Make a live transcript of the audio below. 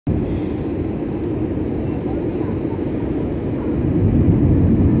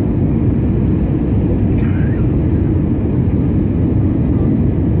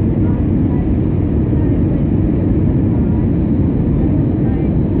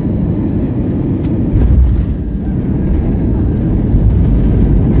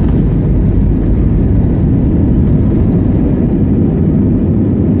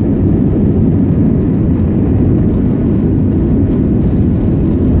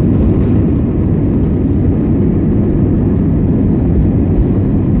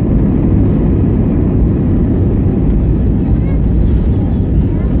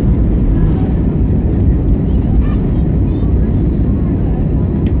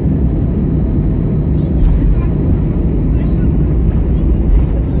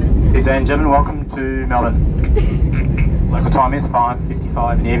and gentlemen, welcome to Melbourne. Local time is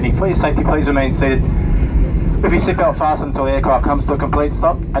 5:55 in the evening. For your safety, please remain seated with your seatbelt fastened until the aircraft comes to a complete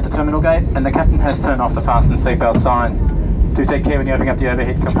stop at the terminal gate and the captain has turned off the fasten seatbelt sign. Do take care when you open up the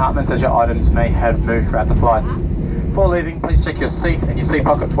overhead compartments, as your items may have moved throughout the flight. Before leaving, please check your seat and your seat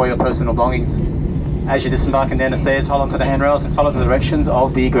pocket for your personal belongings. As you're disembarking down the stairs, hold onto the handrails and follow the directions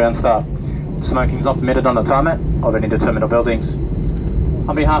of the ground staff. Smoking is not permitted on the tarmac of any of the terminal buildings.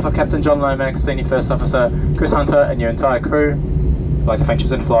 On behalf of Captain John Lomax, Senior First Officer Chris Hunter and your entire crew, I'd like to thank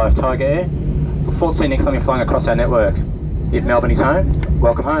you and fly of Tiger Air. Look forward to seeing you next time you're flying across our network. If Melbourne is home,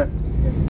 welcome home.